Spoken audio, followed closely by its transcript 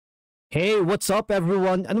Hey, what's up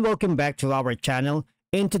everyone and welcome back to our channel.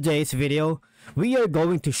 In today's video, we are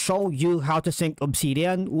going to show you how to sync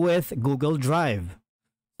Obsidian with Google Drive.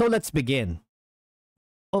 So let's begin.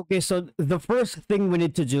 Okay, so the first thing we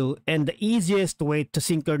need to do and the easiest way to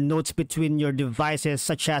sync your notes between your devices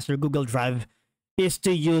such as your Google Drive is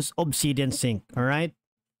to use Obsidian Sync, alright?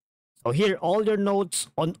 So here, all your notes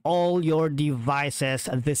on all your devices,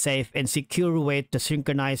 the safe and secure way to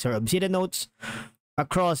synchronize your Obsidian notes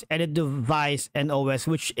across any device and OS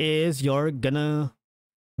which is you're gonna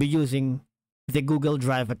be using the Google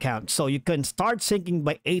Drive account. So you can start syncing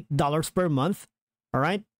by $8 per month. All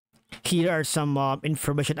right. Here are some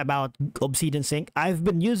information about Obsidian Sync. I've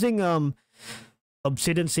been using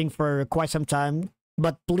Obsidian Sync for quite some time,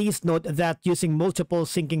 but please note that using multiple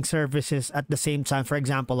syncing services at the same time, for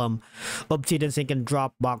example, Obsidian Sync and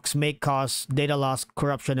Dropbox, may cause data loss,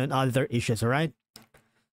 corruption, and other issues. All right.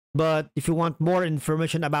 But if you want more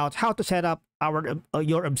information about how to set up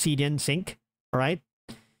your Obsidian Sync, all right,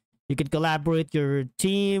 you can collaborate your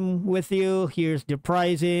team with you. Here's the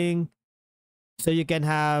pricing, so you can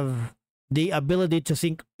have the ability to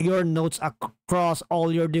sync your notes across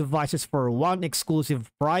all your devices for one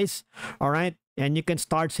exclusive price. All right, and you can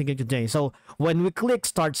start syncing today. So when we click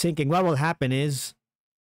start syncing, what will happen is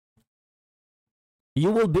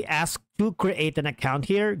you will be asked to create an account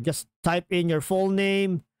here. Just type in your full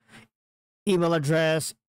name, email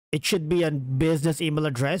address. It should be a business email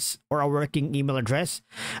address or a working email address,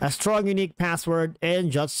 a strong unique password,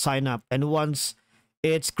 and just sign up. And once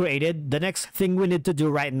it's created, the next thing we need to do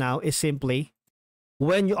right now is simply,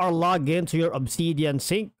 when you are logged into your Obsidian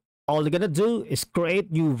Sync, all you're gonna do is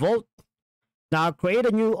create new vault. Now create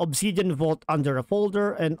a new Obsidian vault under a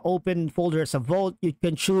folder and open folder as a vault. You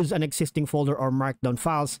can choose an existing folder or markdown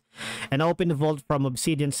files and open the vault from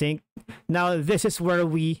Obsidian Sync. Now this is where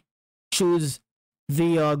we choose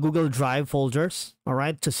the Google Drive folders, all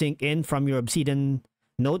right, to sync in from your Obsidian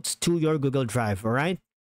notes to your Google Drive, all right?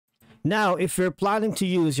 Now, if you're planning to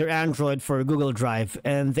use your Android for Google Drive,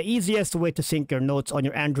 and the easiest way to sync your notes on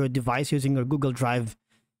your Android device using your Google Drive,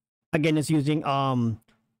 again, is using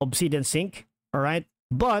Obsidian Sync, all right?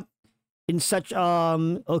 But in such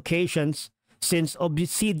occasions, since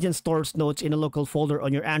Obsidian stores notes in a local folder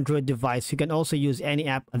on your Android device, you can also use any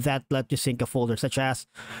app that lets you sync a folder, such as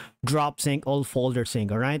Drop Sync, All Folder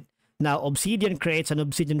Sync, all right? Now, Obsidian creates an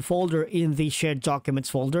Obsidian folder in the Shared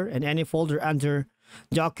Documents folder, and any folder under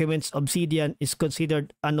Documents Obsidian is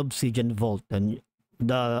considered an Obsidian vault. And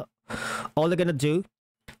all you're gonna do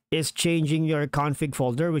is changing your config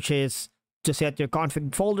folder, which is to set your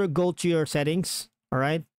config folder, go to your settings, all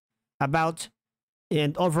right? About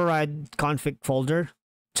and override config folder,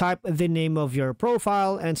 type the name of your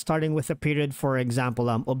profile and starting with a period, for example,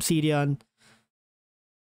 Obsidian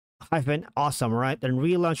 -awesome, right? And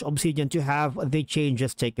relaunch Obsidian to have the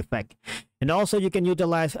changes take effect. And also you can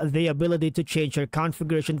utilize the ability to change your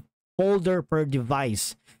configuration folder per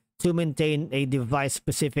device to maintain a device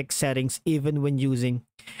specific settings even when using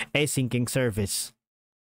a syncing service.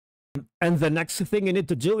 And the next thing you need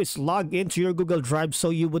to do is log into your Google Drive, so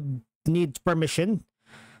you would need permission,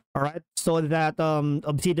 all right, so that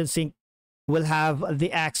Obsidian Sync will have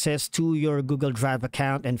the access to your Google Drive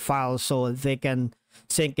account and files, so they can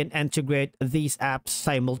sync and integrate these apps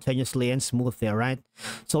simultaneously and smoothly, all right?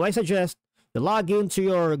 So I suggest you log into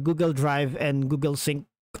your Google Drive and Google Sync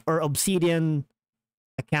or Obsidian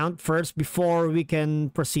account first before we can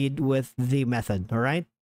proceed with the method, all right?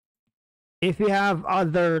 If you have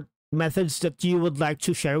other methods that you would like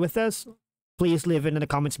to share with us, please leave it in the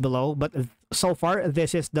comments below. But so far,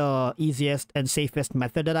 this is the easiest and safest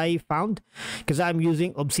method that I found, because I'm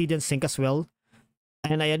using Obsidian Sync as well,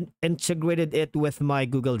 and I integrated it with my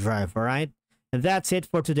Google Drive, all right? And that's it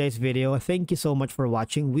for today's video. Thank you so much for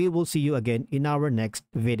watching. We will see you again in our next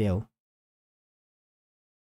video.